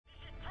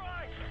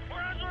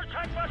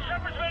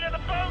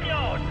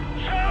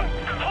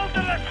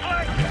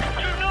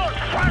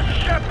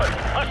shepherd.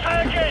 I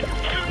say again,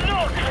 do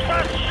not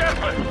trust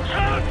shepherd.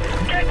 Son,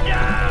 get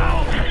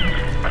down!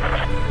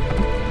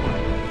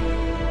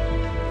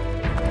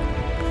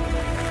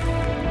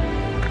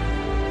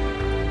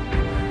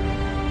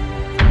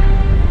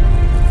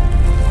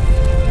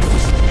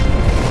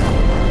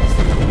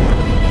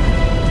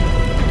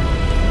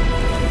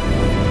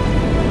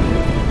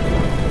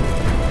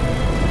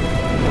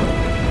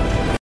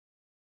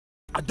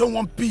 I don't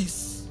want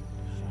peace.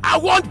 I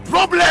want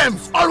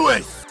problems,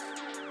 always.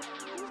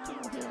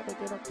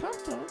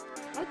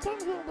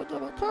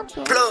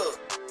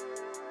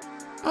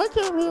 I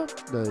came here.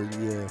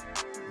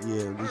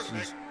 Yeah.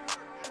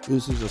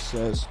 This is a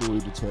sad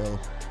story to tell.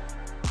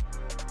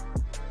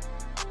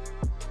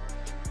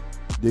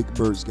 Dick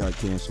Burt's got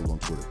canceled on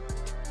Twitter.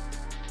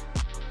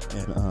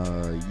 And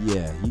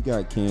yeah, he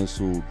got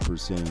canceled for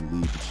saying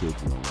leave the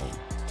children alone.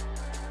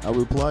 I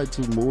replied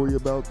to Maury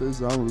about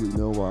this. I don't really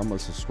know why. I'm a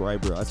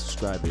subscriber. I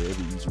subscribe to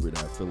every YouTuber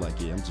that I feel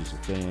like, yeah, I'm just a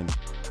fan.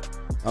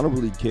 I don't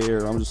really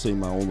care. I'm just saying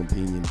my own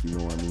opinion, if you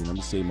know what I mean. I'm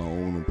just saying my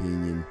own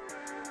opinion.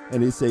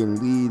 And they saying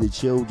leave the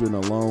children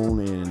alone.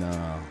 And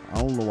I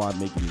don't know why I'm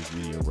making this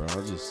video, bro.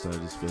 I just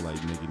feel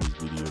like making this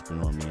video, if you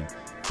know what I mean.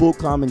 Full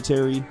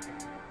commentary.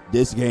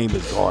 This game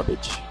is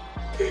garbage.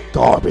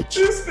 Garbage.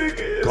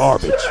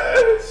 Garbage.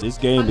 This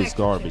game is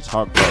garbage.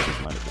 Hot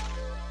garbage, my nigga.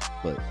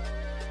 But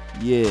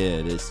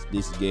yeah, this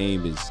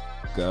game is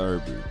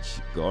garbage.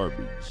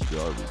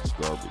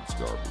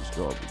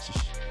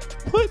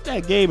 Put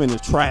that game in the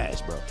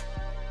trash, bro.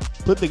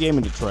 Put the game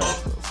in the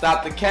trash, bro.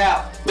 Stop the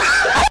cap.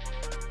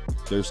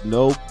 There's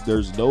no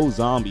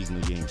zombies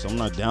in the game, so I'm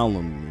not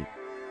downloading it.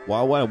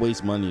 Why would I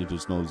waste money if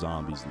there's no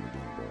zombies in the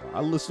game,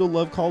 bro? I still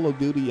love Call of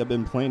Duty. I've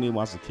been playing it when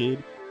I was a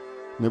kid.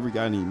 Never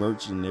got any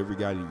merch and never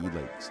got any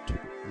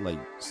like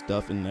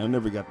stuff, and I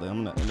never got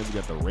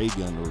the ray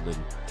gun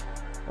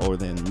or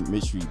the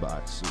mystery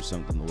box or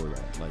something, or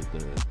like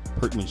the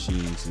perk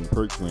machines and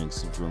perk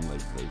drinks from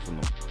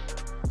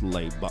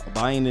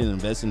buying and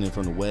investing it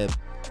from the web.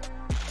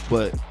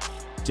 But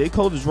J.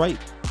 Cole is right.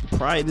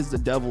 Pride is the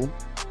devil.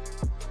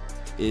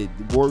 It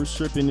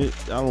worshiping it.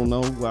 I don't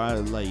know why.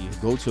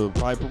 Like, go to a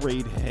pride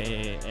parade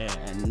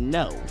and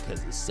no,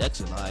 because it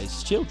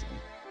sexualized children.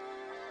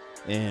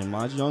 And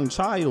my young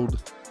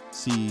child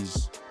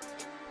sees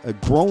a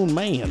grown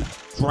man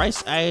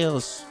dressed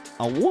as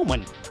a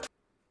woman.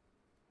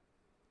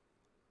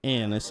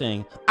 And they're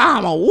saying,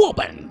 I'm a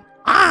woman.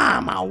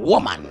 I'm a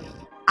woman.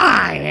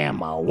 I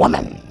am a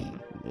woman.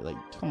 You're like,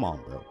 come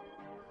on, bro.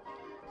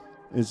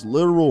 It's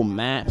literal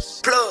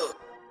maps.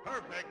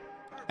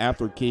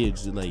 After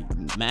kids, like,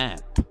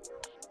 map.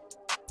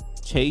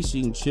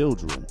 Chasing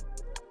children.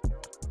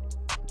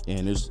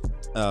 And there's,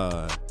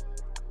 I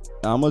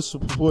must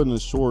put in a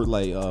short,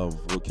 like,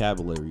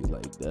 vocabulary.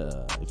 Like,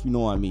 if you know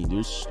what I mean.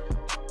 There's,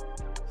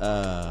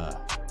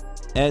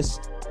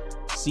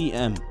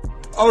 SCM.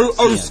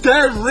 Oh,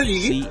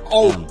 scary.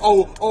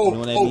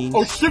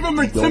 Oh, shiver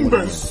my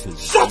timbers.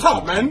 Shut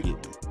up, man.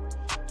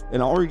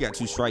 And I already got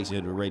 2 strikes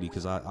hit already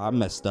because I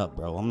messed up,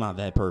 bro. I'm not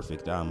that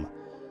perfect.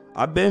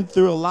 I've been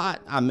through a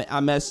lot. I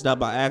messed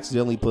up. I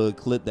accidentally put a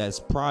clip that's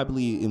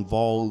probably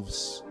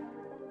involves,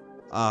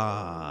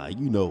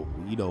 you know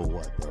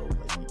what, bro.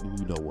 Like,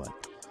 you know what.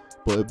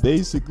 But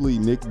basically,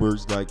 Nick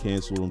Burks got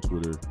canceled on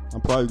Twitter.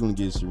 I'm probably going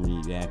to get some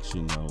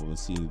reaction, though, and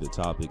see the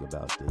topic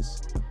about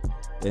this.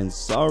 And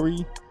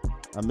sorry,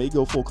 I may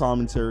go full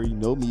commentary,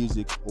 no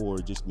music, or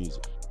just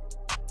music.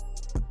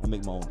 I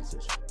make my own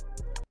decision.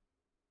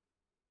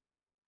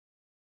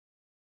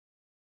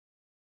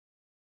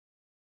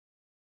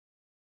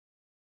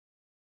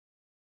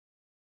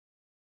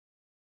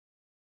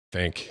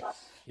 Think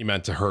he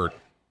meant to hurt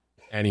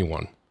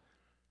anyone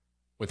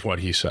with what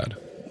he said.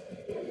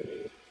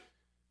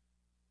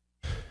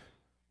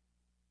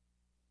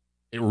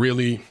 It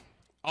really,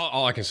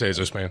 all I can say is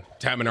this, man.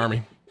 Tapman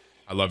Army,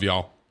 I love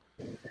y'all.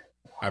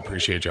 I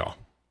appreciate y'all.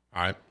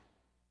 All right.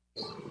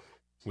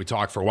 We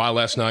talked for a while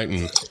last night,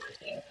 and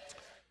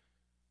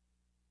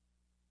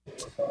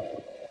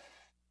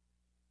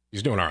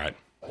he's doing all right.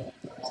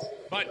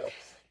 But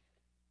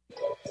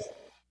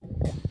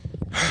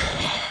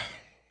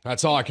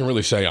that's all I can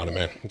really say on it,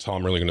 man. That's all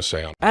I'm really going to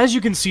say on it. As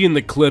you can see in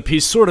the clip,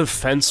 he's sort of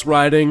fence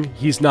riding.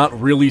 He's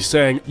not really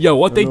saying, yo,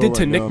 what they did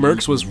to Nick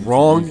Merckx was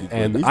wrong,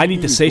 and I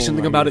need to say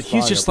something about it.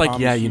 He's just like,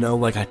 yeah, you know,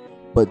 like I...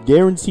 But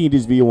guaranteed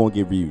this video won't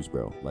get views,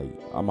 bro. Like,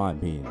 my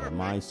opinion.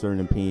 My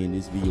certain opinion,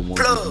 this video won't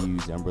get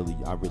views.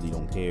 I really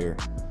don't care.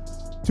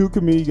 2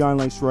 community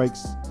guideline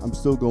strikes. I'm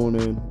still going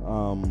in.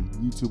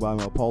 YouTube, I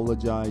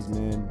apologize,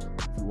 man,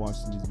 if you're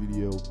watching this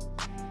video.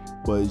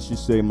 But it's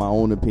just saying my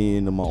own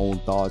opinion and my own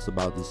thoughts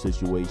about the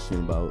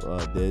situation, about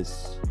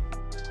this.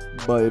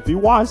 But if you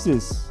watch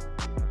this,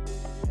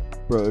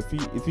 bro, if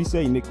you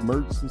say Nick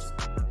Merckx,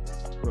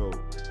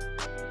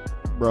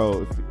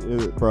 bro,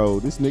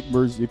 this Nick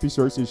Merckx, if you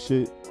search this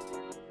shit,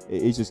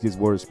 it just gets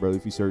worse, bro.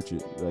 If you search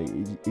it, like,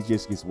 it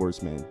just gets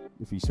worse, man.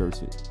 If you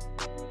search it.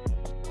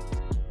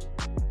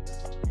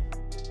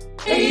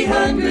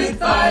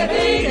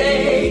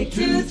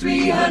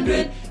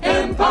 800-588-2300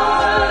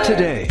 Empire.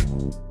 Today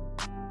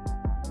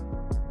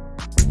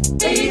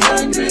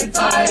 800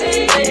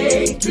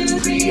 588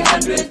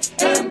 2300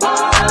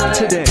 Empire.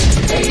 Today.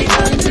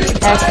 800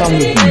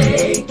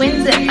 588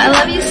 Winston, I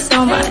love you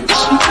so much.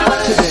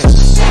 Today.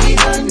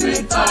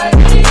 800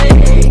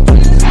 588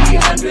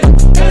 2300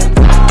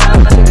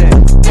 Empire. Today.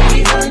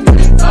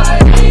 800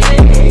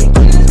 588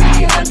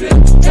 2300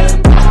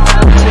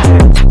 Empire.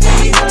 Today.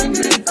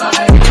 800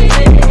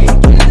 588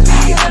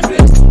 2300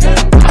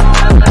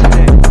 Empire.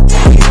 Today.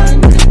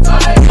 800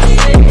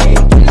 588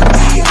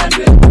 2300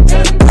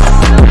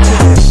 Empire.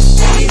 Today.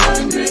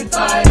 800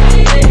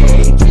 588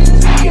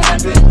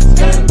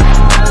 2300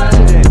 Empire.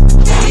 Today.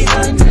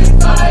 800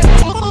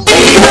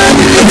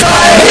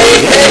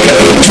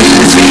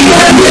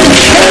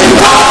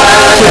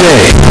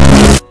 Today,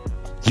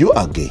 you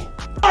are gay.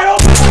 I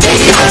love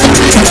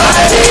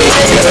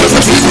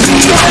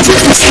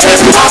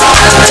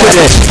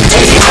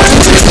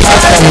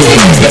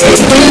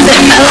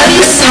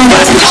you so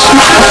much.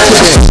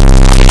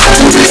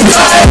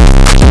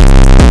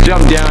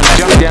 Jump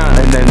down,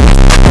 and then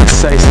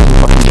say some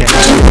fucking gay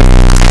shit.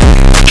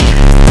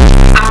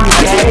 I'm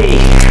gay.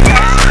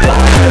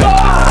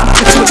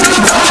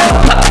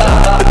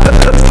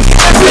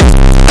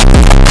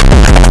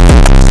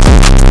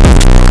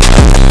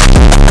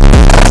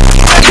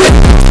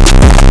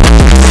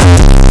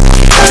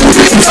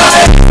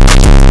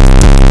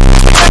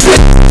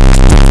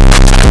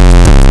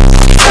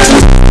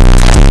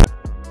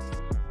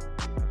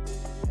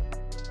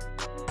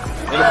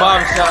 In the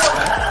barbershop.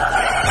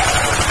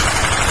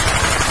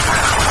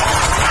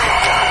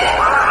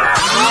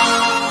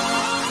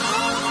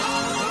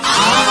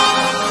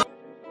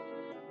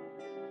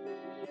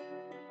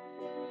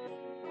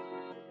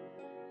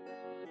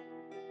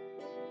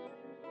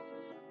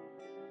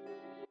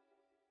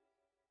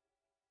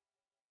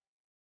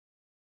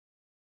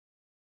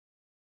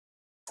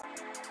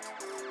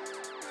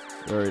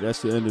 Alright,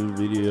 that's the end of the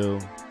video.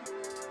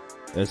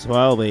 It's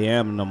 12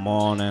 a.m. in the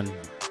morning.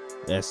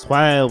 It's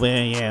 12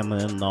 a.m.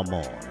 in the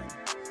morning.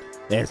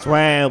 It's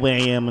 12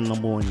 a.m. in the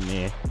morning,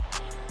 man.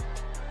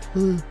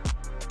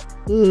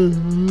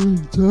 I'm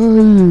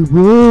tired,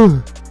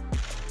 bro.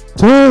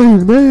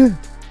 Tired, man.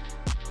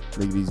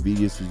 Making these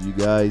videos for you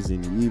guys,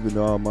 and even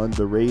though I'm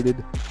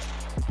underrated,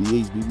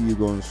 BH BPU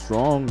going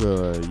strong.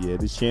 Yeah,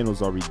 this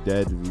channel's already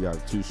dead. We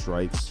got 2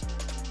 strikes.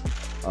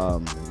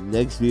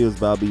 Next video is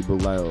about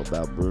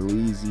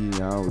Berleezy. I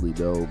don't really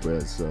know,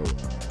 bruh. So,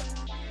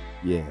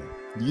 yeah.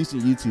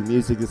 Using YouTube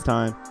music this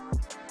time.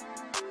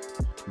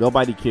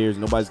 Nobody cares.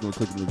 Nobody's gonna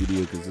click on the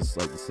video because it's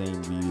like the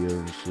same video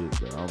and shit.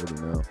 But I don't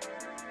really know.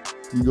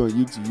 You go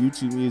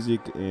YouTube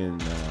music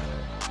and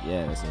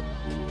yeah, that's the end of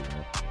the video,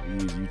 man. You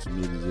use YouTube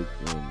music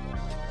and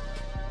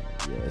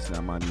yeah, it's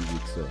not my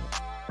music, so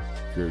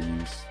fair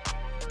use.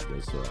 Okay,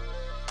 so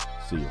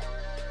see ya.